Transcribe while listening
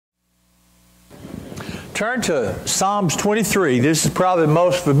Turn to Psalms 23. This is probably the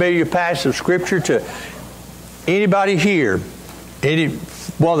most familiar passage of Scripture to anybody here.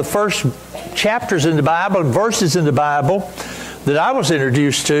 One of the first chapters in the Bible and verses in the Bible that I was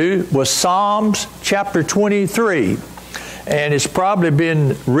introduced to was Psalms chapter 23. And it's probably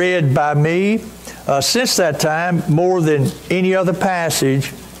been read by me since that time more than any other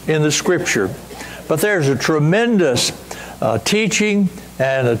passage in the Scripture. But there's a tremendous teaching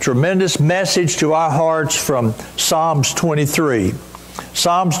and a tremendous message to our hearts from Psalms 23.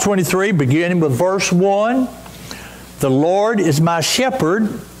 Psalms 23, beginning with verse 1. The Lord is my shepherd,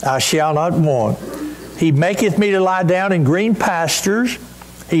 I shall not want. He maketh me to lie down in green pastures.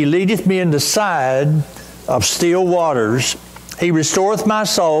 He leadeth me in the side of still waters. He restoreth my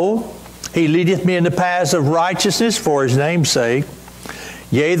soul. He leadeth me in the paths of righteousness for His name's sake.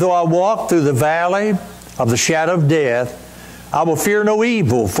 Yea, though I walk through the valley of the shadow of death, I will fear no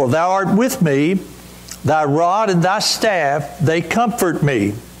evil, for Thou art with me. Thy rod and Thy staff, they comfort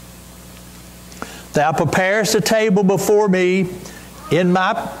me. Thou preparest a table before me in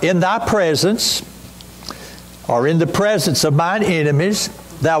Thy presence, or in the presence of mine enemies.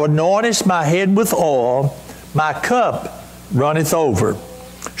 Thou anointest my head with oil, my cup runneth over.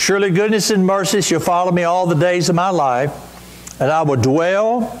 Surely goodness and mercy shall follow me all the days of my life, and I will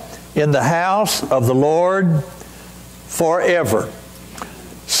dwell in the house of the Lord forever.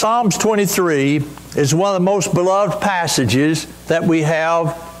 Psalms 23 is one of the most beloved passages that we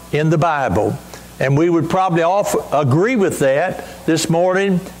have in the Bible. And we would probably all agree with that this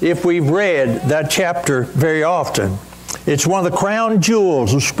morning if we've read that chapter very often. It's one of the crown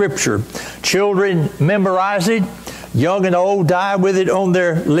jewels of Scripture. Children memorize it. Young and old die with it on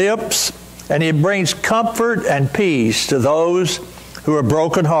their lips. And it brings comfort and peace to those who are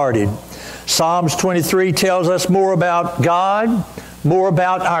brokenhearted. Psalms 23 tells us more about God, more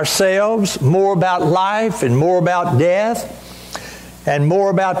about ourselves, more about life, and more about death, and more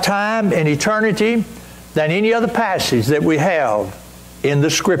about time and eternity than any other passage that we have in the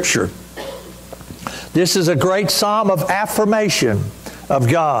Scripture. This is a great psalm of affirmation of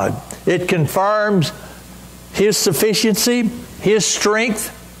God. It confirms His sufficiency, His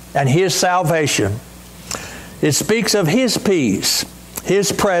strength, and His salvation. It speaks of His peace,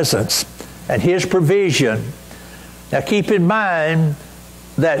 His presence, and His provision. Now keep in mind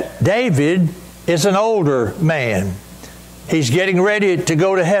that David is an older man. He's getting ready to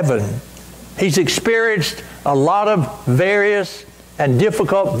go to heaven. He's experienced a lot of various and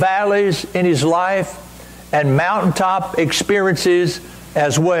difficult valleys in his life and mountaintop experiences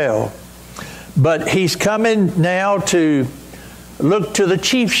as well. But he's coming now to look to the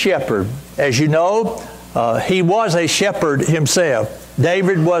chief shepherd. As you know, he was a shepherd himself.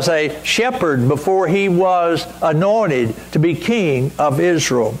 David was a shepherd before he was anointed to be king of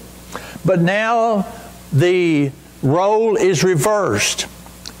Israel. But now the role is reversed.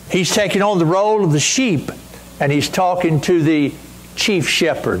 He's taking on the role of the sheep, and he's talking to the chief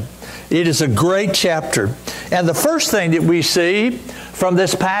shepherd. It is a great chapter. And the first thing that we see from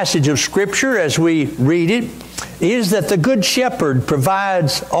this passage of Scripture as we read it is that the Good Shepherd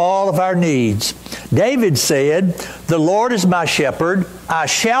provides all of our needs. David said, "The Lord is my shepherd, I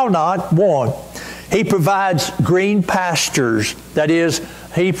shall not want." He provides green pastures. That is,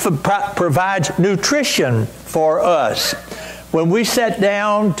 He provides nutrition for us. When we sit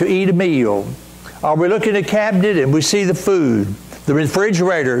down to eat a meal, or we look in a cabinet and we see the food, the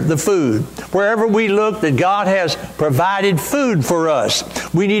refrigerator, the food, wherever we look that God has provided food for us,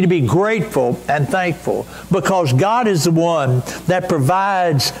 we need to be grateful and thankful because God is the one that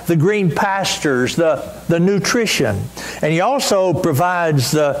provides the green pastures, the nutrition. And He also provides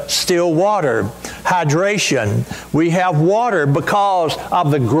the still water, hydration. We have water because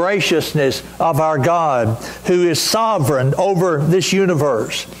of the graciousness of our God who is sovereign over this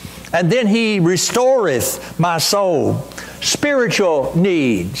universe. And then He restoreth my soul. Spiritual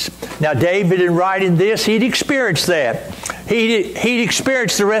needs. Now David, in writing this, he'd experienced that. He'd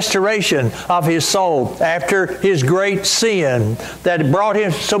experienced the restoration of his soul after his great sin that brought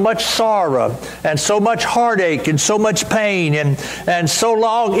him so much sorrow and so much heartache and so much pain and so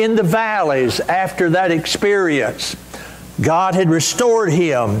long in the valleys after that experience. God had restored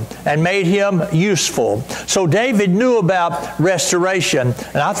him and made him useful. So David knew about restoration.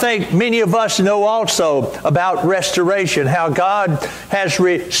 And I think many of us know also about restoration, how God has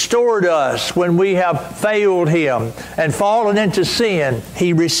restored us when we have failed Him and fallen into sin.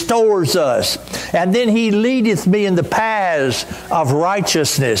 He restores us. And then He leadeth me in the paths of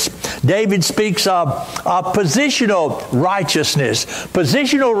righteousness. David speaks of positional righteousness.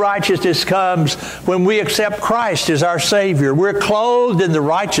 Positional righteousness comes when we accept Christ as our Savior. Savior. We're clothed in the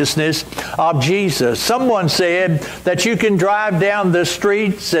righteousness of Jesus. Someone said that you can drive down the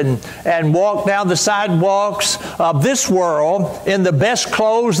streets and walk down the sidewalks of this world in the best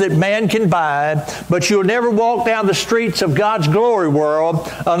clothes that man can buy, but you'll never walk down the streets of God's glory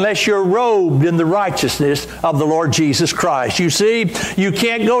world unless you're robed in the righteousness of the Lord Jesus Christ. You see, you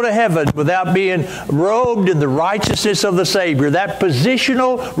can't go to heaven without being robed in the righteousness of the Savior, that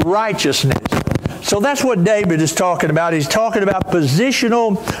positional righteousness. So that's what David is talking about. He's talking about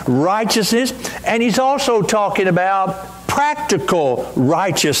positional righteousness, and he's also talking about practical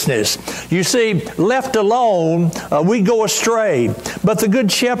righteousness. You see, left alone, we go astray, but the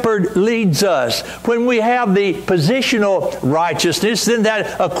Good Shepherd leads us. When we have the positional righteousness, then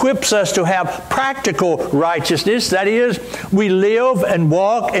that equips us to have practical righteousness. That is, we live and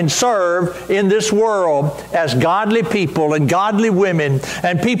walk and serve in this world as godly people and godly women,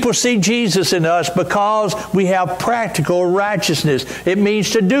 and people see Jesus in us because we have practical righteousness. It means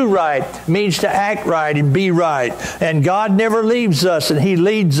to do right, it means to act right and be right. And God never leaves us, and He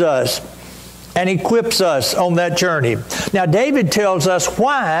leads us and equips us on that journey. Now, David tells us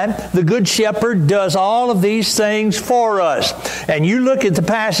why the Good Shepherd does all of these things for us. And you look at the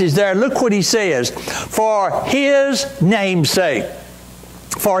passage there, look what he says. For His name's sake.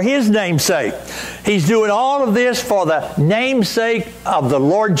 For His name's sake. He's doing all of this for the namesake of the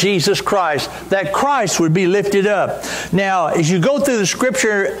Lord Jesus Christ, that Christ would be lifted up. Now, as you go through the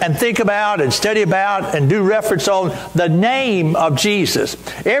Scripture and think about and study about and do reference on the name of Jesus,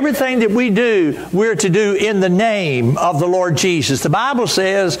 everything that we do, we're to do in the name of the Lord Jesus. The Bible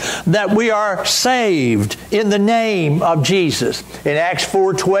says that we are saved in the name of Jesus. In Acts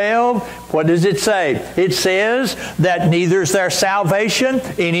 4:12, what does it say? It says that neither is there salvation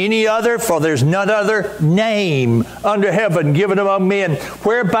in any other, for there's none other name under heaven given among men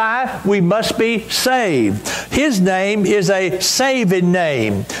whereby we must be saved. His name is a saving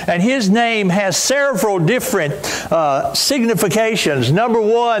name, and His name has several different significations. Number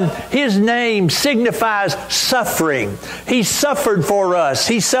one, His name signifies suffering. He suffered for us.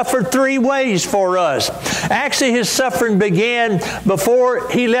 He suffered 3 ways for us. Actually, His suffering began before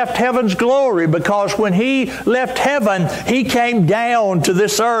He left heaven's glory, because when He left heaven, He came down to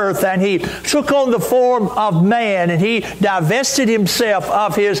this earth and He took on the form of man, and He divested Himself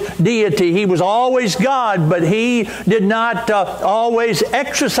of His deity. He was always God, but He did not always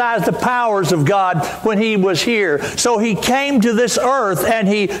exercise the powers of God when He was here. So He came to this earth and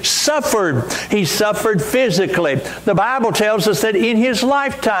He suffered. He suffered physically. The Bible tells us that in His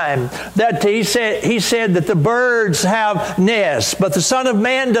lifetime, that He said that the birds have nests, but the Son of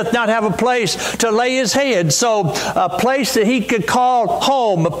Man doth not have a place to lay His head. So a place that He could call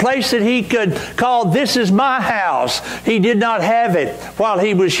home, a place that He could call, this is my house. He did not have it while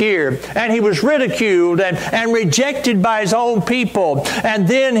He was here. And He was ridiculed and rejected by His own people. And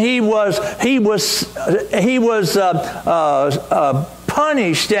then He was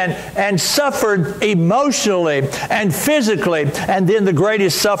punished and suffered emotionally and physically. And then the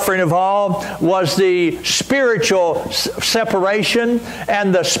greatest suffering of all was the spiritual separation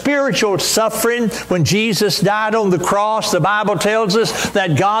and the spiritual suffering when Jesus died on the cross. The Bible tells us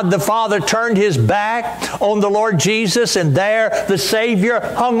that God the Father turned His back on the Lord Jesus, and there the Savior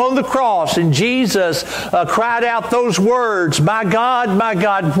hung on the cross, and Jesus cried out those words, my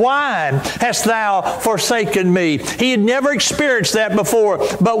God, why hast Thou forsaken me? He had never experienced that before,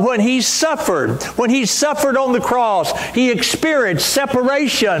 but when He suffered on the cross, He experienced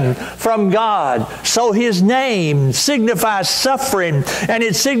separation from God. So His name signifies suffering, and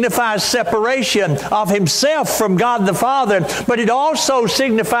it signifies separation of Himself from God the Father, but it also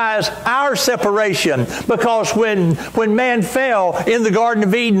signifies our separation, because when man fell in the Garden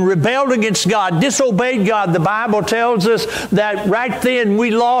of Eden, rebelled against God, disobeyed God, the Bible tells us that right then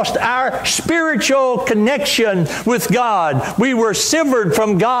we lost our spiritual connection with God. We were severed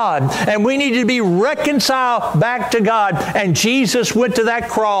from God, and we needed to be reconciled back to God. And Jesus went to that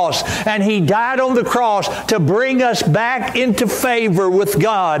cross, and He died on the cross to bring us back into favor with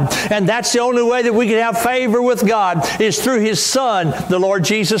God. And that's the only way that we can have favor with God, is through His Son, the Lord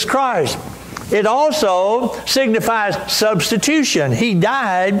Jesus Christ. It also signifies substitution. He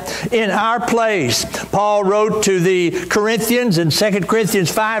died in our place. Paul wrote to the Corinthians in 2 Corinthians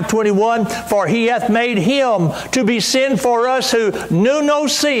 5:21, for He hath made Him to be sin for us who knew no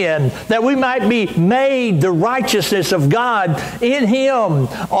sin, that we might be made the righteousness of God in Him.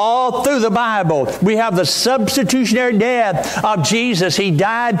 All through the Bible, we have the substitutionary death of Jesus. He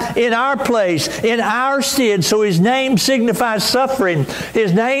died in our place, in our stead. So His name signifies suffering.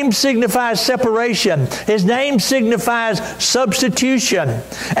 His name signifies separation. separation. His name signifies substitution.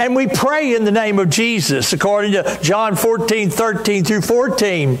 And we pray in the name of Jesus, according to John 14:13 through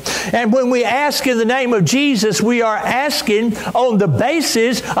 14. And when we ask in the name of Jesus, we are asking on the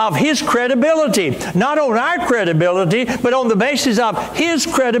basis of His credibility. Not on our credibility, but on the basis of His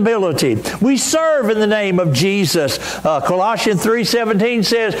credibility. We serve in the name of Jesus. Colossians 3:17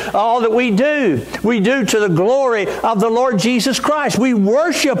 says, all that we do to the glory of the Lord Jesus Christ. We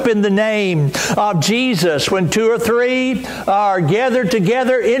worship in the name of Jesus. When two or three are gathered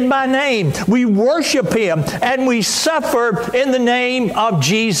together in my name, we worship Him, and we suffer in the name of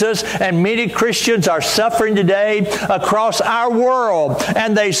Jesus. And many Christians are suffering today across our world,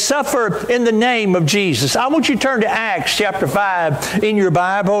 and they suffer in the name of Jesus. I want you to turn to Acts chapter 5 in your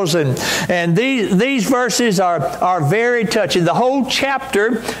Bibles, and these verses are very touching. The whole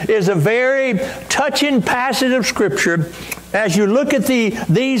chapter is a very touching passage of Scripture as you look at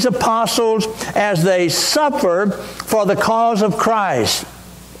these apostles as they suffer for the cause of Christ.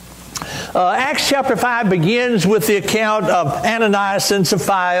 Acts chapter 5 begins with the account of Ananias and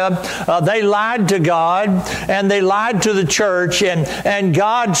Sapphira. They lied to God, and they lied to the church, and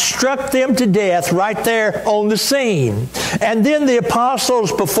God struck them to death right there on the scene. And then the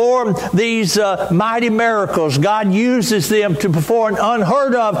apostles perform these mighty miracles. God uses them to perform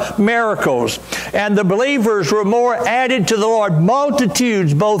unheard of miracles. And the believers were more added to the Lord.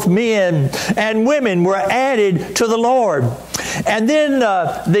 Multitudes, both men and women, were added to the Lord. And then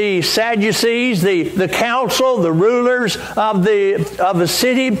the Sadducees, the council, the rulers of the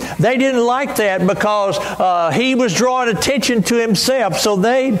city, they didn't like that because he was drawing attention to himself. So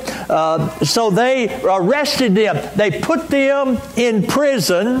they arrested them. They put them in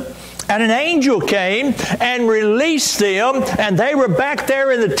prison. And an angel came and released them, and they were back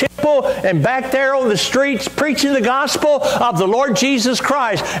there in the temple and back there on the streets preaching the gospel of the Lord Jesus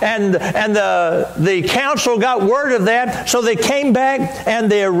Christ. And the council got word of that, so they came back and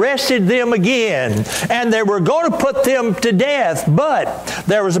they arrested them again. And they were going to put them to death, but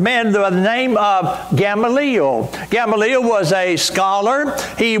there was a man by the name of Gamaliel. Gamaliel was a scholar.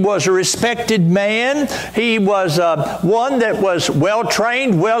 He was a respected man. He was one that was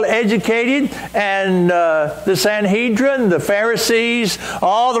well-trained, well-educated, and the Sanhedrin, the Pharisees,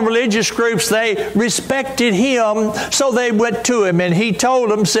 all the religious groups, they respected him, so they went to him, and he told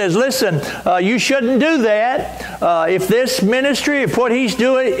them, says, listen, you shouldn't do that. If this ministry, if what he's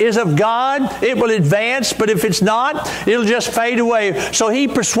doing is of God, it will advance, but if it's not, it'll just fade away. So he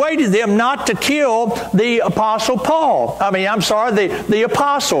persuaded them not to kill the Apostle Paul. The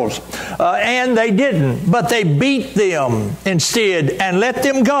apostles. And they didn't, but they beat them instead and let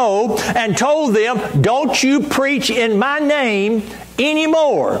them go, and told them, don't you preach in my name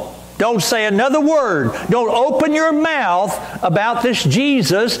anymore. Don't say another word. Don't open your mouth about this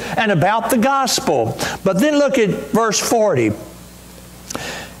Jesus and about the gospel. But then look at verse 40.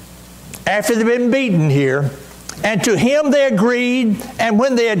 After they've been beaten here, and to him they agreed, and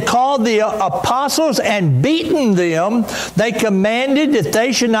when they had called the apostles and beaten them, they commanded that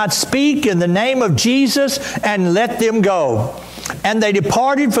they should not speak in the name of Jesus, and let them go. And they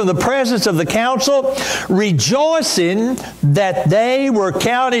departed from the presence of the council, rejoicing that they were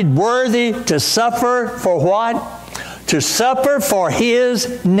counted worthy to suffer for what? To suffer for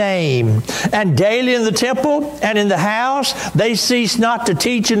His name. And daily in the temple and in the house, they ceased not to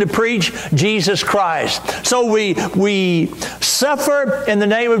teach and to preach Jesus Christ. So we suffer in the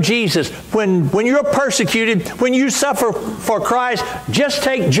name of Jesus. When you're persecuted, when you suffer for Christ, just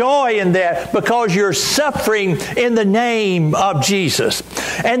take joy in that, because you're suffering in the name of Jesus.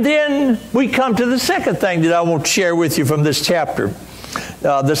 And then we come to the second thing that I want to share with you from this chapter.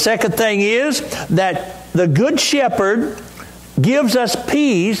 The second thing is that the Good Shepherd gives us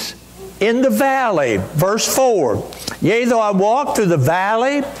peace in the valley. Verse 4. Yea, though I walk through the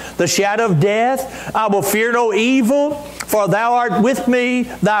valley, the shadow of death, I will fear no evil, for thou art with me,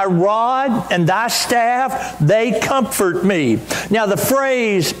 thy rod and thy staff, they comfort me. Now the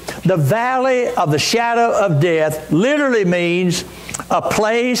phrase, the valley of the shadow of death, literally means a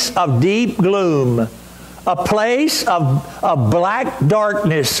place of deep gloom, a place of black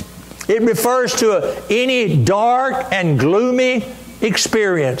darkness. It refers to any dark and gloomy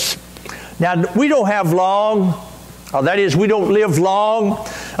experience. Now, we don't have long, or that is, we don't live long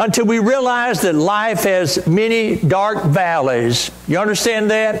until we realize that life has many dark valleys. You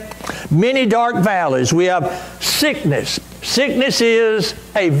understand that? Many dark valleys. We have sickness. Sickness is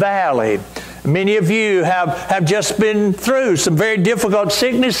a valley. Many of you have just been through some very difficult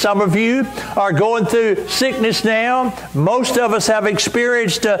sickness. Some of you are going through sickness now. Most of us have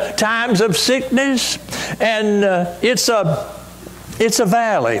experienced times of sickness, and it's it's a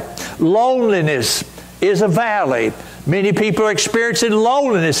valley. Loneliness is a valley. Many people are experiencing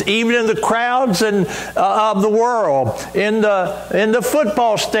loneliness, even in the crowds and of the world. In the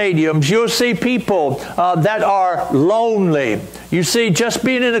football stadiums, you'll see people that are lonely. You see, just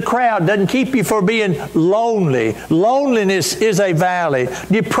being in a crowd doesn't keep you from being lonely. Loneliness is a valley.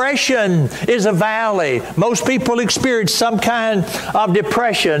 Depression is a valley. Most people experience some kind of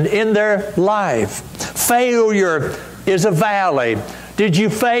depression in their life. Failure is a valley. Did you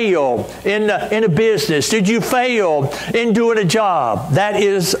fail in a business? Did you fail in doing a job? That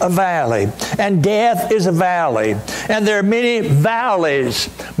is a valley. And death is a valley. And there are many valleys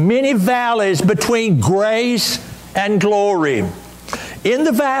between grace and glory. In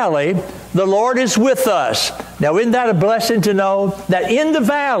the valley, the Lord is with us. Now, isn't that a blessing to know that in the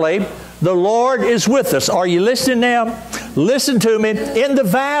valley, the Lord is with us? Are you listening now? Listen to me. In the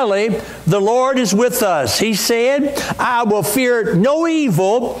valley, the Lord is with us. He said, I will fear no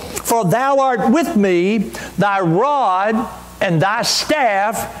evil, for thou art with me. Thy rod and thy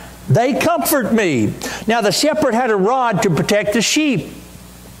staff, they comfort me. Now, the shepherd had a rod to protect the sheep.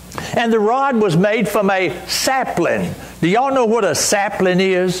 And the rod was made from a sapling. Do y'all know what a sapling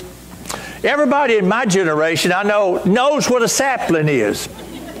is? Everybody in my generation, I know, knows what a sapling is.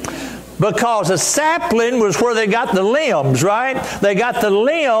 Because a sapling was where they got the limbs, right? They got the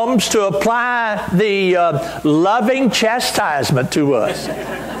limbs to apply the loving chastisement to us.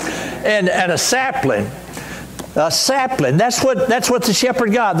 And a sapling. That's what the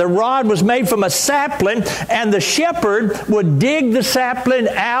shepherd got. The rod was made from a sapling, and the shepherd would dig the sapling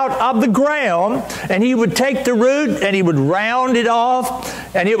out of the ground, and he would take the root and he would round it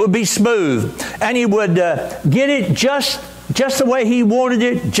off, and it would be smooth. And he would get it just the way he wanted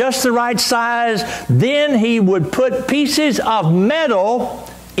it, just the right size. Then he would put pieces of metal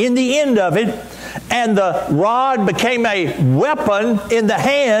in the end of it, and the rod became a weapon in the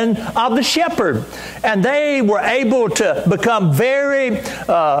hand of the shepherd. And they were able to become very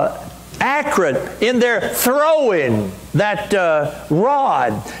accurate in their throwing that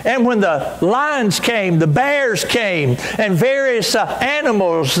rod. And when the lions came, the bears came, and various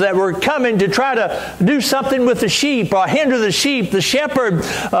animals that were coming to try to do something with the sheep or hinder the sheep, the shepherd,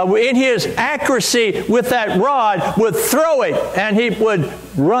 in his accuracy with that rod, would throw it, and he would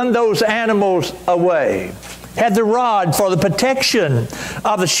run those animals away. Had the rod for the protection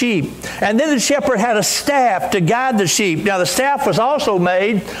of the sheep. And then the shepherd had a staff to guide the sheep. Now, the staff was also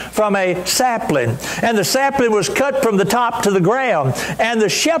made from a sapling. And the sapling was cut from the top to the ground. And the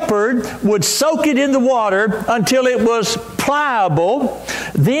shepherd would soak it in the water until it was pliable.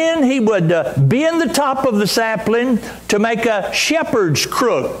 Then he would bend the top of the sapling to make a shepherd's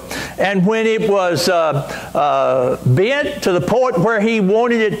crook. And when it was bent to the point where he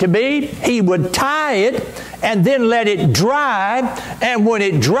wanted it to be, he would tie it and then let it dry. And when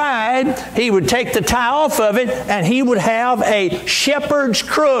it dried, he would take the tie off of it, and he would have a shepherd's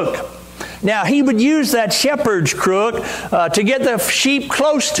crook. Now, he would use that shepherd's crook to get the sheep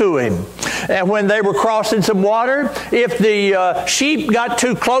close to him. And when they were crossing some water, if the sheep got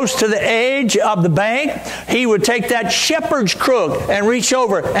too close to the edge of the bank, he would take that shepherd's crook and reach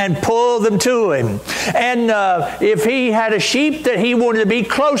over and pull them to him. And if he had a sheep that he wanted to be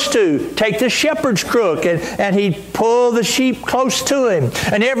close to, take the shepherd's crook and he'd pull the sheep close to him.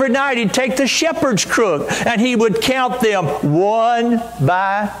 And every night he'd take the shepherd's crook and he would count them one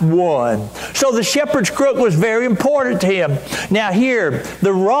by one. So the shepherd's crook was very important to him. Now here,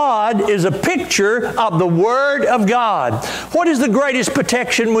 the rod is a picture of the Word of God. What is the greatest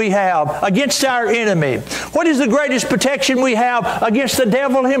protection we have against our enemy? What is the greatest protection we have against the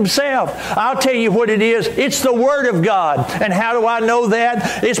devil himself? I'll tell you what it is. It's the Word of God. And how do I know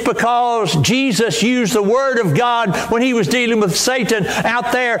that? It's because Jesus used the Word of God when he was dealing with Satan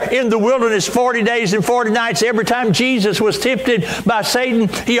out there in the wilderness 40 days and 40 nights. Every time Jesus was tempted by Satan,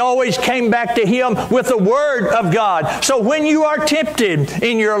 he always came back to him with the Word of God. So when you are tempted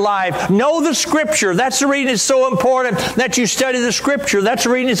in your life, know the Scripture. That's the reason it's so important that you study the Scripture. That's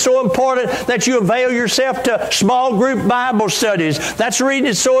the reason it's so important that you avail yourself to small group Bible studies. That's the reason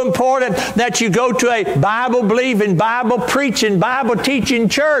it's so important that you go to a Bible-believing, Bible-preaching, Bible-teaching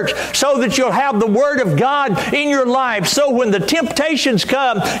church so that you'll have the Word of God in your life. So when the temptations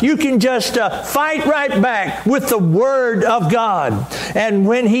come, you can just fight right back with the Word of God. And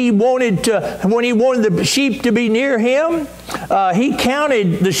when he wanted when he wanted the sheep to be near him, he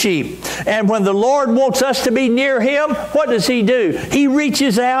counted the sheep. And when the Lord wants us to be near him, what does he do? He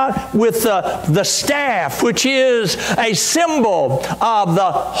reaches out with the staff, which is a symbol of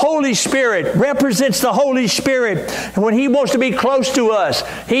the Holy Spirit, represents the Holy Spirit. And when he wants to be close to us,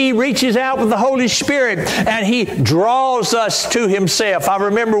 he reaches out with the Holy Spirit and he draws us to himself. I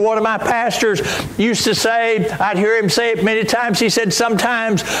remember one of my pastors used to say, I'd hear him say it many times, he said,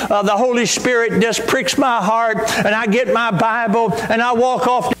 sometimes the Holy Spirit just pricks my heart and I get my Bible and I walk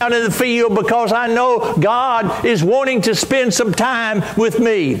off down in the field because I know God is wanting to spend some time with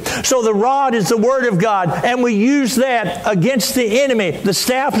me. So the rod is the Word of God, and we use that against the enemy. The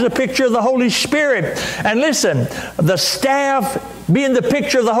staff is a picture of the Holy Spirit. And listen, the staff being the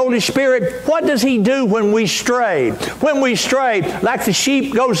picture of the Holy Spirit, what does he do when we stray? When we stray, like the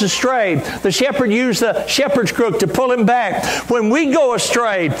sheep goes astray, the shepherd used the shepherd's crook to pull him back. When we go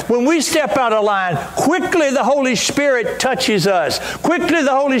astray, when we step out of line, quickly the Holy Spirit touches us. Quickly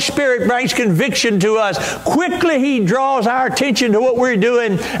the Holy Spirit brings conviction to us. Quickly he draws our attention to what we're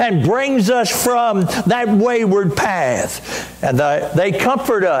doing and brings us from that wayward path. And they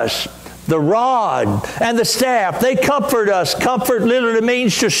comfort us. The rod and the staff, they comfort us. Comfort literally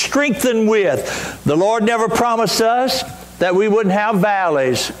means to strengthen with. The Lord never promised us that we wouldn't have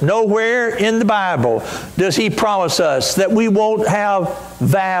valleys. Nowhere in the Bible does he promise us that we won't have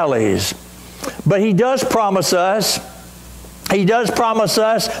valleys. But he does promise us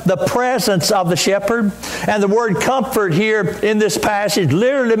the presence of the shepherd. And the word comfort here in this passage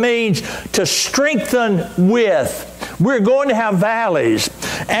literally means to strengthen with. We're going to have valleys,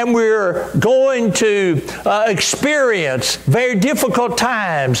 and we're going to experience very difficult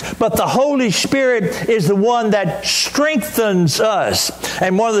times, but the Holy Spirit is the one that strengthens us.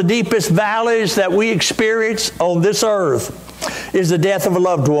 And one of the deepest valleys that we experience on this earth is the death of a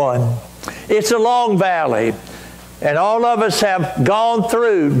loved one. It's a long valley. And all of us have gone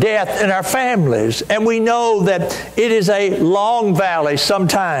through death in our families. And we know that it is a long valley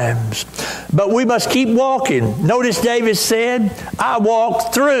sometimes. But we must keep walking. Notice David said, I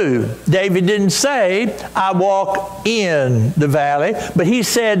walk through. David didn't say, I walk in the valley. But he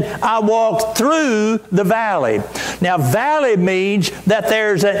said, I walk through the valley. Now, valley means that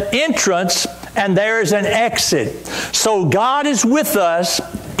there's an entrance and there's an exit. So God is with us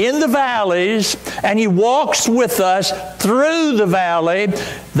in the valleys, and he walks with us through the valley.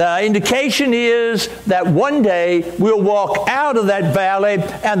 The indication is that one day we'll walk out of that valley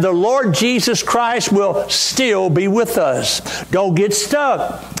and the Lord Jesus Christ will still be with us. Don't get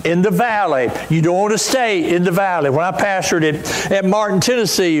stuck in the valley. You don't want to stay in the valley. When I pastored at Martin,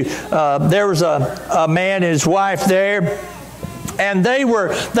 Tennessee, there was a man and his wife there, and they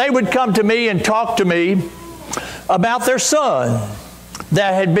would come to me and talk to me about their son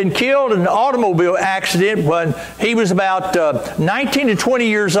that had been killed in an automobile accident when he was about 19 to 20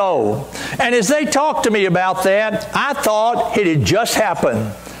 years old. And as they talked to me about that, I thought it had just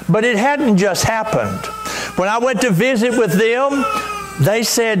happened. But it hadn't just happened. When I went to visit with them, they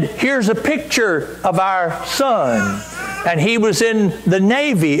said, here's a picture of our son. And he was in the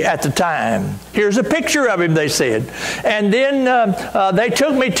Navy at the time. Here's a picture of him, they said. And then they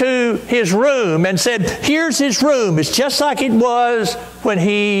took me to his room and said, here's his room. It's just like it was when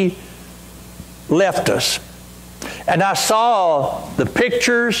he left us. And I saw the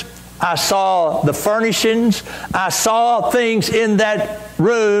pictures. I saw the furnishings. I saw things in that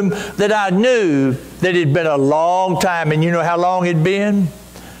room that I knew that it had been a long time. And you know how long it had been?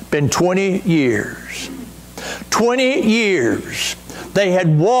 Been 20 years. 20 years. They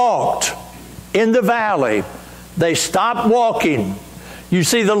had walked in the valley. They stopped walking. You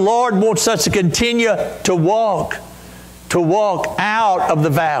see, the Lord wants us to continue to walk out of the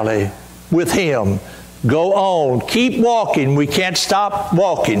valley with him. Go on. Keep walking. We can't stop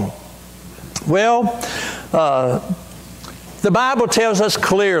walking. Well, the Bible tells us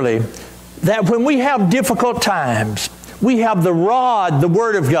clearly that when we have difficult times, we have the rod, the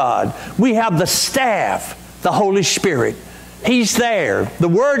Word of God. We have the staff, the Holy Spirit. He's there. The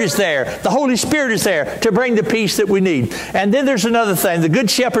Word is there. The Holy Spirit is there to bring the peace that we need. And then there's another thing. The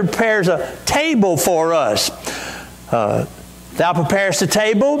Good Shepherd prepares a table for us. Thou preparest a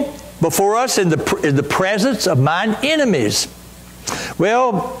table before us in the presence of mine enemies.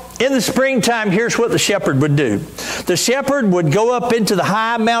 Well, in the springtime, here's what the shepherd would do. The shepherd would go up into the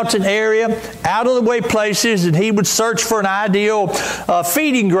high mountain area, out of the way places, and he would search for an ideal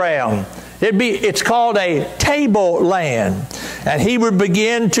feeding ground. It's called a tableland. And he would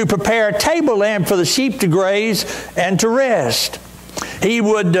begin to prepare a tableland for the sheep to graze and to rest. He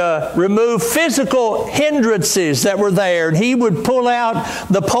would remove physical hindrances that were there. And He would pull out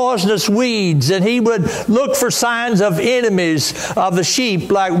the poisonous weeds. And He would look for signs of enemies of the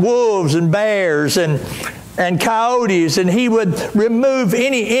sheep, like wolves and bears and coyotes. And He would remove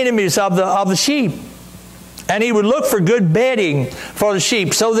any enemies of the sheep. And He would look for good bedding for the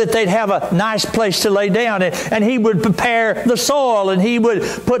sheep so that they'd have a nice place to lay down. And He would prepare the soil, and He would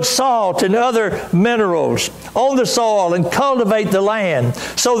put salt and other minerals on the soil and cultivate the land.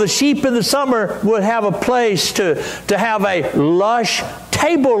 So the sheep in the summer would have a place to have a lush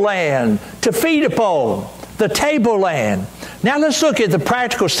tableland to feed upon. The tableland. Now let's look at the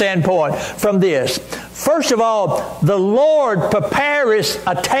practical standpoint from this. First of all, the Lord prepares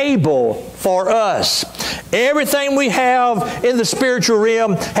a table for us. Everything we have in the spiritual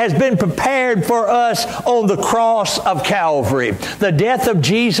realm has been prepared for us on the cross of Calvary. The death of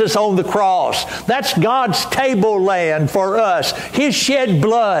Jesus on the cross. That's God's tableland for us. His shed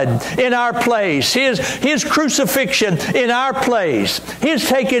blood in our place. His crucifixion in our place. His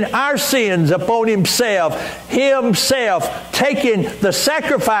taking our sins upon Himself. Himself taking the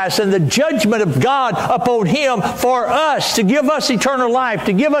sacrifice and the judgment of God upon Him for us, to give us eternal life,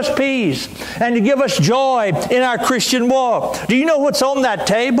 to give us peace, and to give us joy in our Christian walk. Do you know what's on that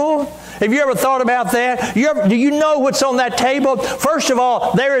table? Have you ever thought about that? Do you know what's on that table? First of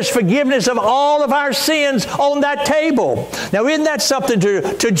all, there is forgiveness of all of our sins on that table. Now, isn't that something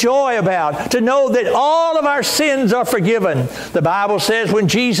to joy about? To know that all of our sins are forgiven. The Bible says when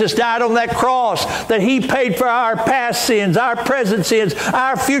Jesus died on that cross, that He paid for our past sins, our present sins,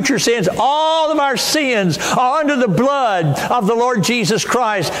 our future sins. All of our sins are under the blood of the Lord Jesus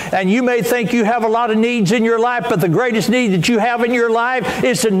Christ. And you may think you have a lot of needs in your life, but the greatest need that you have in your life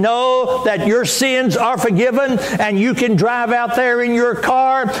is to know that your sins are forgiven, and you can drive out there in your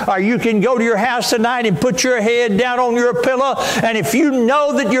car, or you can go to your house tonight and put your head down on your pillow, and if you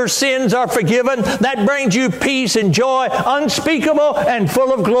know that your sins are forgiven, that brings you peace and joy unspeakable and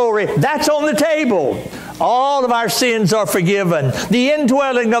full of glory. That's on the table. All of our sins are forgiven. The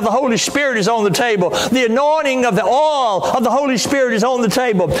indwelling of the Holy Spirit is on the table. The anointing of the oil of the Holy Spirit is on the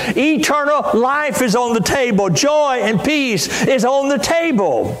table. Eternal life is on the table. Joy and peace is on the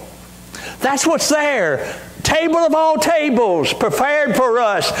table. That's what's there. Table of all tables prepared for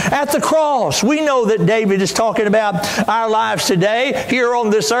us at the cross. We know that David is talking about our lives today here on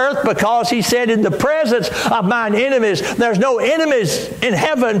this earth, because he said, in the presence of mine enemies, there's no enemies in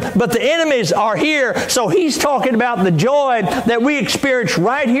heaven, but the enemies are here. So he's talking about the joy that we experience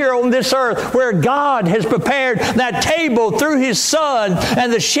right here on this earth, where God has prepared that table through His Son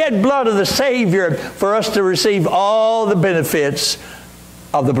and the shed blood of the Savior for us to receive all the benefits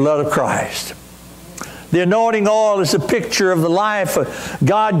of the blood of Christ. The anointing oil is a picture of the life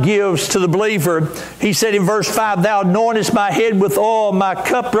God gives to the believer. He said in verse 5, Thou anointest my head with oil, my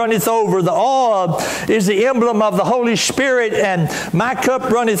cup runneth over. The oil is the emblem of the Holy Spirit, and my cup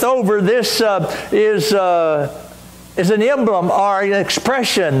runneth over. This is an emblem or an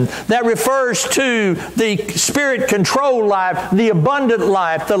expression that refers to the Spirit-controlled life, the abundant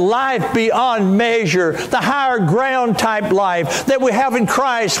life, the life beyond measure, the higher ground type life that we have in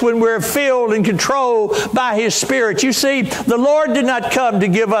Christ when we're filled and controlled by His Spirit. You see, the Lord did not come to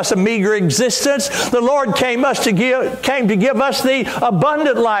give us a meager existence. The Lord came to give us the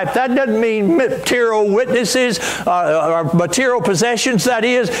abundant life. That doesn't mean material witnesses or material possessions, that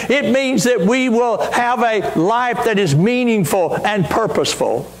is. It means that we will have a life that is meaningful and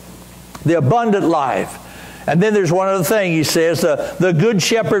purposeful. The abundant life. And then there's one other thing He says, the good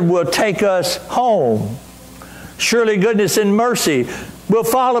shepherd will take us home. Surely goodness and mercy will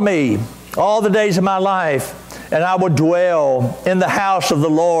follow me all the days of my life, and I will dwell in the house of the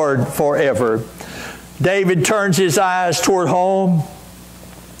Lord forever. David turns his eyes toward home.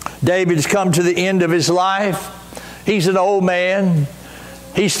 David's come to the end of his life. He's an old man.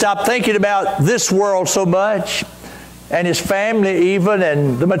 He stopped thinking about this world so much, and his family even,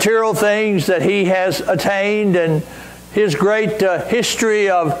 and the material things that he has attained, and his great history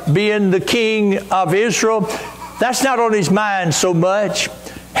of being the king of Israel. That's not on his mind so much.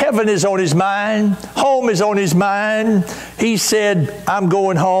 Heaven is on his mind. Home is on his mind. He said, I'm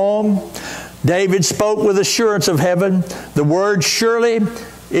going home. David spoke with assurance of heaven. The word surely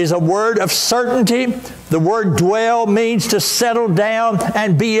is a word of certainty. The word dwell means to settle down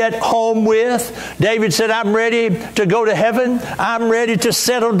and be at home with. David said, I'm ready to go to heaven. I'm ready to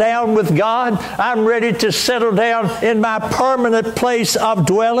settle down with God. I'm ready to settle down in my permanent place of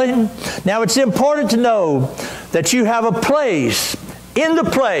dwelling. Now, it's important to know that you have a place in the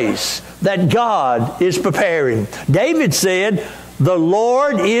place that God is preparing. David said, the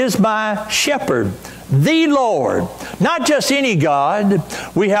Lord is my shepherd. the Lord. Not just any God.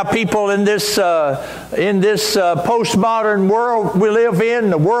 We have people in this postmodern world we live in,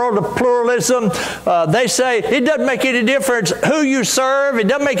 the world of pluralism. They say it doesn't make any difference who you serve. It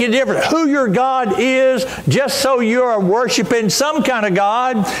doesn't make any difference who your God is, just so you're worshiping some kind of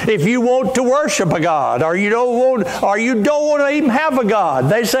God if you want to worship a God, or you don't want to even have a God.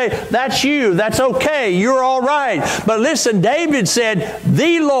 They say, that's you. That's okay. You're all right. But listen, David said,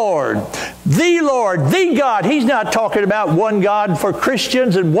 the Lord, the God. He's not talking about one God for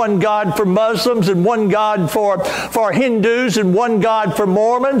Christians and one God for Muslims and one God for Hindus and one God for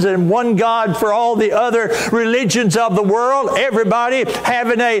Mormons and one God for all the other religions of the world. Everybody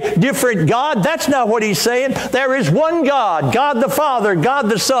having a different God. That's not what he's saying. There is one God, God the Father, God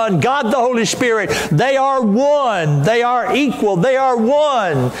the Son, God the Holy Spirit. They are one. They are equal. They are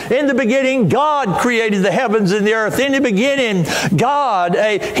one. In the beginning, God created the heavens and the earth. In the beginning, God,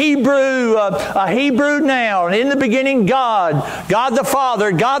 a Hebrew noun. In the beginning, God the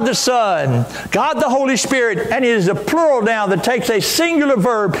Father, God the Son, God the Holy Spirit, and it is a plural noun that takes a singular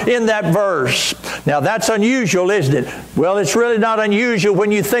verb in that verse. Now that's unusual, isn't it? Well, it's really not unusual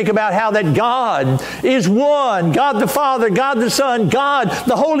when you think about how that God is one. God the Father, God the Son, God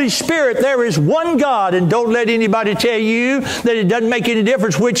the Holy Spirit. There is one God, and don't let anybody tell you that it doesn't make any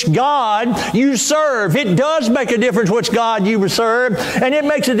difference which God you serve. It does make a difference which God you serve, and it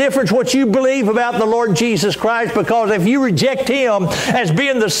makes a difference what you believe about the Lord Jesus Christ, because if you reject Him as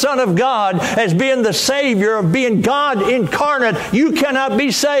being the Son of God, as being the Savior, of being God incarnate, you cannot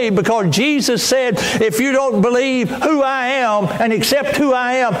be saved, because Jesus said, if you don't believe who I am and accept who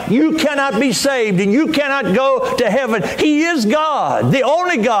I am, you cannot be saved and you cannot go to heaven. He is God, the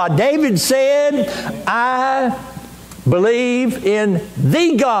only God. David said, I believe in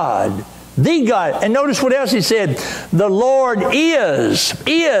the God. The God. And notice what else he said. The Lord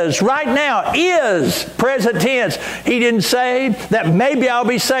is right now, is present tense. He didn't say that maybe I'll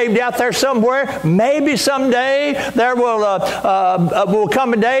be saved out there somewhere. Maybe someday there will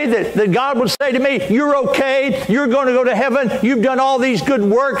come a day that God will say to me, you're okay. You're going to go to heaven. You've done all these good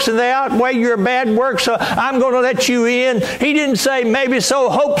works and they outweigh your bad works, so I'm going to let you in. He didn't say maybe so,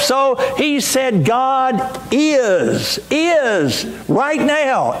 hope so. He said God is right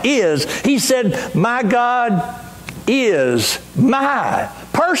now, is. He said, my God is my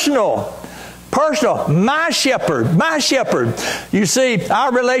personal, my shepherd, my shepherd. You see,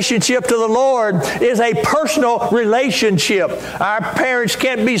 our relationship to the Lord is a personal relationship. Our parents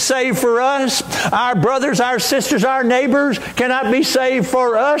can't be saved for us. Our brothers, our sisters, our neighbors cannot be saved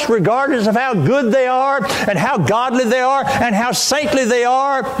for us, regardless of how good they are and how godly they are and how saintly they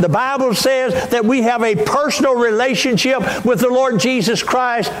are. The Bible says that we have a personal relationship with the Lord Jesus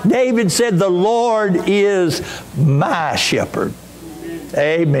Christ. David said, the Lord is my shepherd.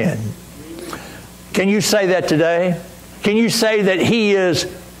 Amen. Can you say that today? Can you say that He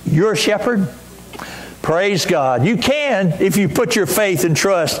is your shepherd? Praise God. You can if you put your faith and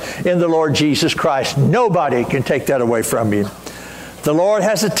trust in the Lord Jesus Christ. Nobody can take that away from you. The Lord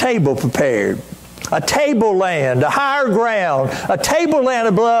has a table prepared. A tableland, a higher ground, a tableland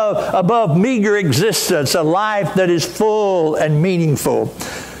above meager existence, a life that is full and meaningful.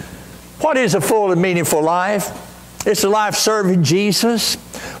 What is a full and meaningful life? It's a life serving Jesus.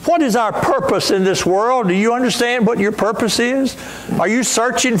 What is our purpose in this world? Do you understand what your purpose is? Are you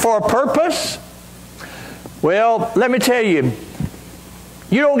searching for a purpose? Well, let me tell you,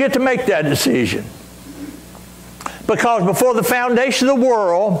 you don't get to make that decision. Because before the foundation of the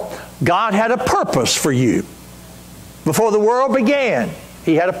world, God had a purpose for you. Before the world began,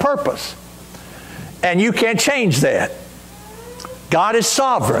 He had a purpose. And you can't change that. God is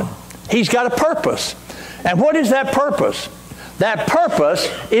sovereign. He's got a purpose. And what is that purpose? That purpose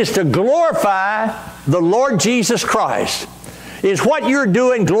is to glorify the Lord Jesus Christ. Is what you're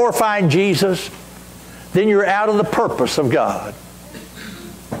doing glorifying Jesus? Then you're out of the purpose of God.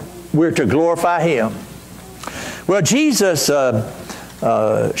 We're to glorify Him. Well, Jesus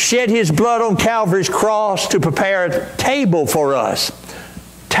shed His blood on Calvary's cross to prepare a table for us.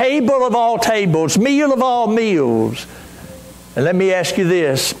 Table of all tables, meal of all meals. And let me ask you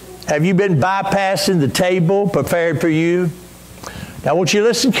this. Have you been bypassing the table prepared for you? Now I want you to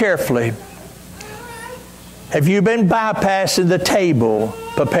listen carefully. Have you been bypassing the table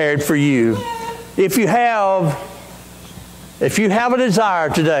prepared for you? If you have a desire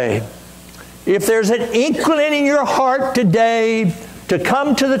today, if there's an inkling in your heart today to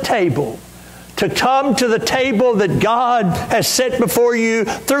come to the table, that God has set before you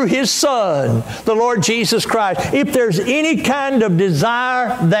through His Son, the Lord Jesus Christ. If there's any kind of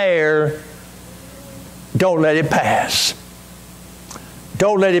desire there, don't let it pass.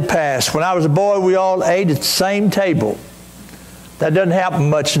 Don't let it pass. When I was a boy, we all ate at the same table. That doesn't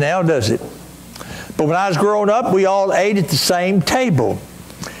happen much now, does it? But when I was growing up, we all ate at the same table.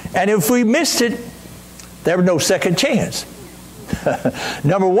 And if we missed it, there was no second chance.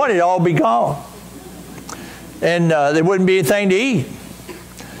 Number one, it'd all be gone. And there wouldn't be anything to eat.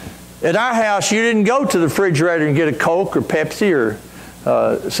 At our house, you didn't go to the refrigerator and get a Coke or Pepsi or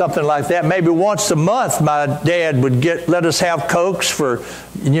something like that. Maybe once a month, my dad would let us have Cokes for,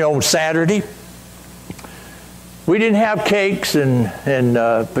 Saturday. We didn't have cakes and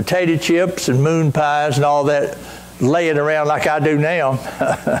potato chips and moon pies and all that laying around like I do now.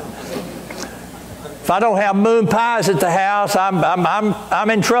 If I don't have moon pies at the house, I'm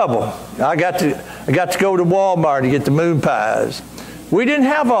in trouble. I got to go to Walmart to get the moon pies. We didn't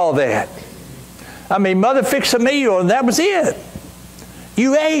have all that. I mean, Mother fixed a meal and that was it.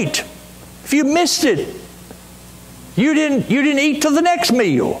 You ate. If you missed it, you didn't eat till the next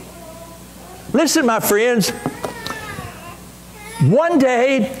meal. Listen, my friends. One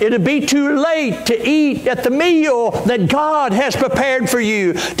day, it'll be too late to eat at the meal that God has prepared for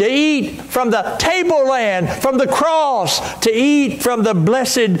you, to eat from the tableland, from the cross, to eat from the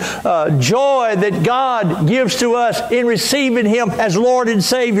blessed joy that God gives to us in receiving Him as Lord and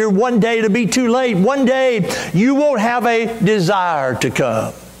Savior. One day, it'll be too late. One day, you won't have a desire to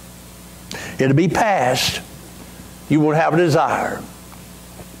come. It'll be past. You won't have a desire.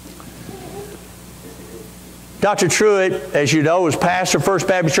 Dr. Truett, as you know, was pastor of First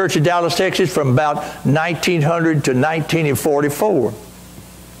Baptist Church in Dallas, Texas from about 1900 to 1944.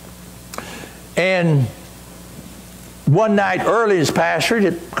 And one night early in his pastorate,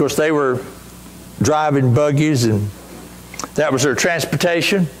 of course they were driving buggies and that was their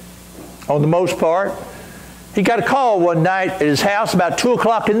transportation on the most part. He got a call one night at his house about 2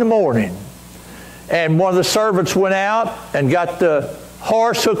 o'clock in the morning. And one of the servants went out and got the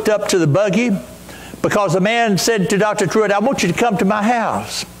horse hooked up to the buggy, because the man said to Dr. Truett, I want you to come to my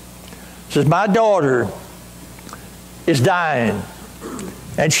house. He says, my daughter is dying,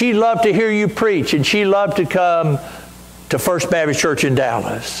 and she loved to hear you preach, and she loved to come to First Baptist Church in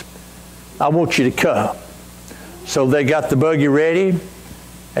Dallas. I want you to come. So they got the buggy ready,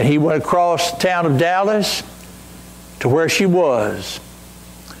 and he went across the town of Dallas to where she was.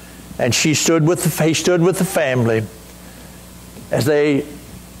 And he stood with the family as they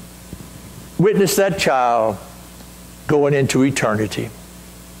witness that child going into eternity.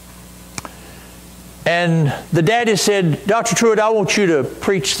 And the daddy said, Dr. Truett, I want you to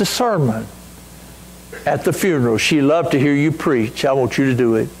preach the sermon at the funeral. She loved to hear you preach. I want you to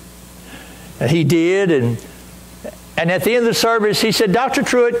do it. And he did. And at the end of the service, he said, Dr.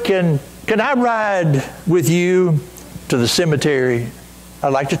 Truett, can I ride with you to the cemetery? I'd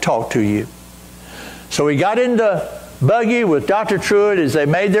like to talk to you. So he got in the buggy with Dr. Truett as they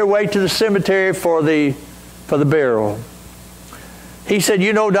made their way to the cemetery for the burial. He said,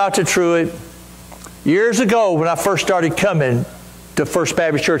 Dr. Truett, years ago when I first started coming to First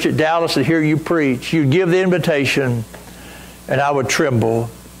Baptist Church at Dallas to hear you preach, you'd give the invitation and I would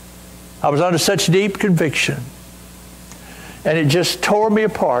tremble. I was under such deep conviction. And it just tore me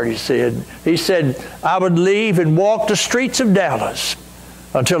apart, he said. He said, I would leave and walk the streets of Dallas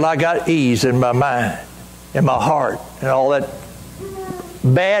until I got ease in my mind, in my heart, and all that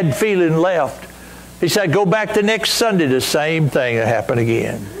bad feeling left. He said, go back the next Sunday, the same thing will happen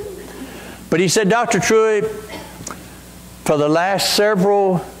again. But he said, Dr. Truett, for the last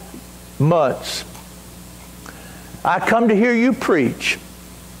several months, I come to hear you preach,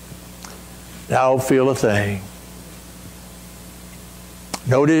 and I don't feel a thing.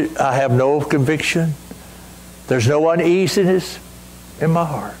 Notice I have no conviction. There's no uneasiness in my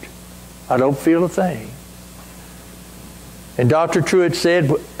heart. I don't feel a thing. And Dr. Truett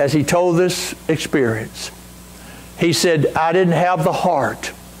said, as he told this experience, he said, I didn't have the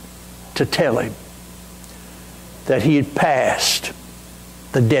heart to tell him that he had passed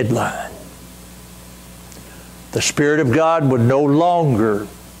the deadline. The Spirit of God would no longer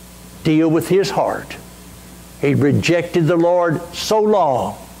deal with his heart. He rejected the Lord so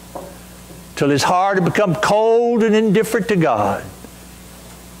long till his heart had become cold and indifferent to God.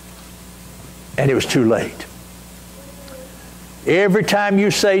 And it was too late. Every time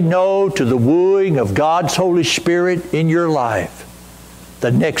you say no to the wooing of God's Holy Spirit in your life,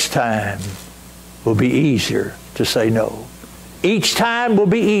 the next time will be easier to say no. Each time will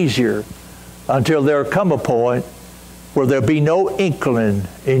be easier until there come a point where there'll be no inkling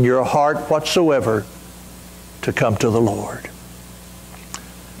in your heart whatsoever to come to the Lord.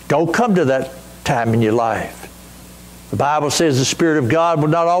 Don't come to that time in your life. The Bible says the Spirit of God will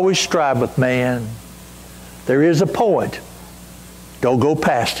not always strive with man. There is a point Don't go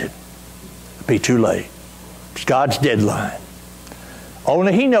past it. It'll be too late. It's God's deadline.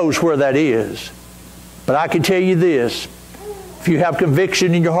 Only He knows where that is. But I can tell you this. If you have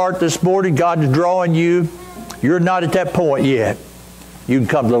conviction in your heart this morning, God is drawing you, you're not at that point yet. You can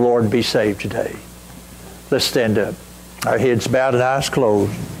come to the Lord and be saved today. Let's stand up. Our heads bowed and eyes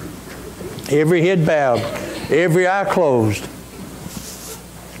closed. Every head bowed, every eye closed.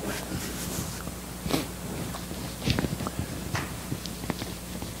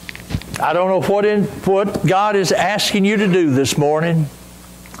 I don't know what God is asking you to do this morning.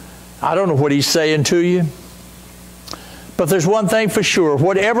 I don't know what He's saying to you. But there's one thing for sure.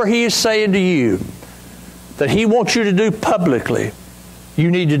 Whatever He is saying to you that He wants you to do publicly, you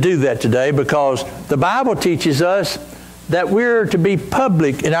need to do that today, because the Bible teaches us that we're to be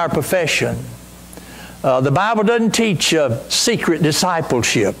public in our profession. The Bible doesn't teach secret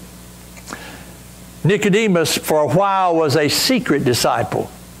discipleship. Nicodemus, for a while, was a secret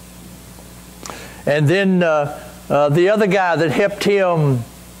disciple. And then the other guy that helped him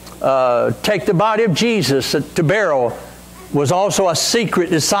take the body of Jesus to burial was also a secret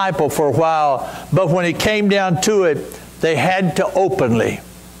disciple for a while. But when it came down to it, they had to openly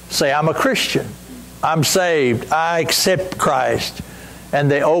say, I'm a Christian. I'm saved. I accept Christ.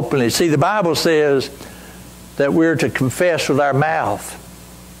 And they openly. See, the Bible says that we're to confess with our mouth,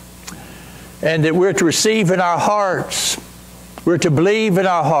 and that we're to receive in our hearts. We're to believe in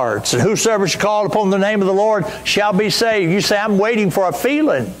our hearts. And whosoever shall call upon the name of the Lord shall be saved. You say, I'm waiting for a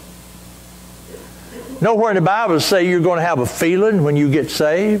feeling. Nowhere in the Bible does it say you're going to have a feeling when you get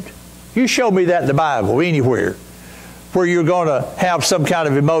saved. You show me that in the Bible, anywhere, where you're going to have some kind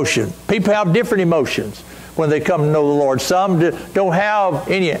of emotion. People have different emotions when they come to know the Lord. Some don't have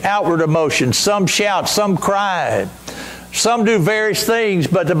any outward emotions. Some shout, some cry. Some do various things,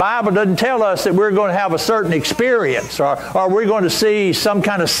 but the Bible doesn't tell us that we're going to have a certain experience, or we're going to see some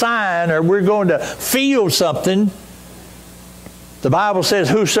kind of sign, or we're going to feel something. The Bible says,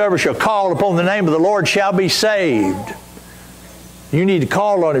 whosoever shall call upon the name of the Lord shall be saved. You need to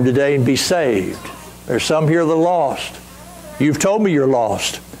call on Him today and be saved. There's some here that are lost. You've told me you're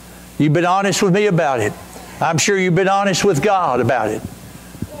lost. You've been honest with me about it. I'm sure you've been honest with God about it.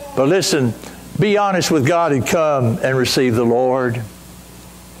 But listen, be honest with God and come and receive the Lord.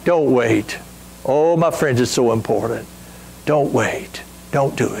 Don't wait. Oh, my friends, it's so important. Don't wait.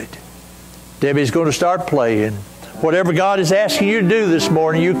 Don't do it. Debbie's going to start playing. Whatever God is asking you to do this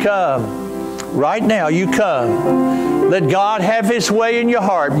morning, you come. Right now, you come. Let God have His way in your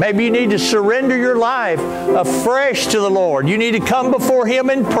heart. Maybe you need to surrender your life afresh to the Lord. You need to come before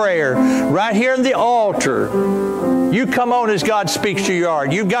Him in prayer, right here in the altar. You come on as God speaks to your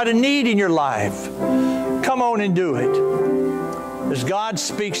heart. You've got a need in your life. Come on and do it. As God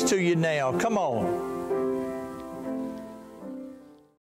speaks to you now, come on.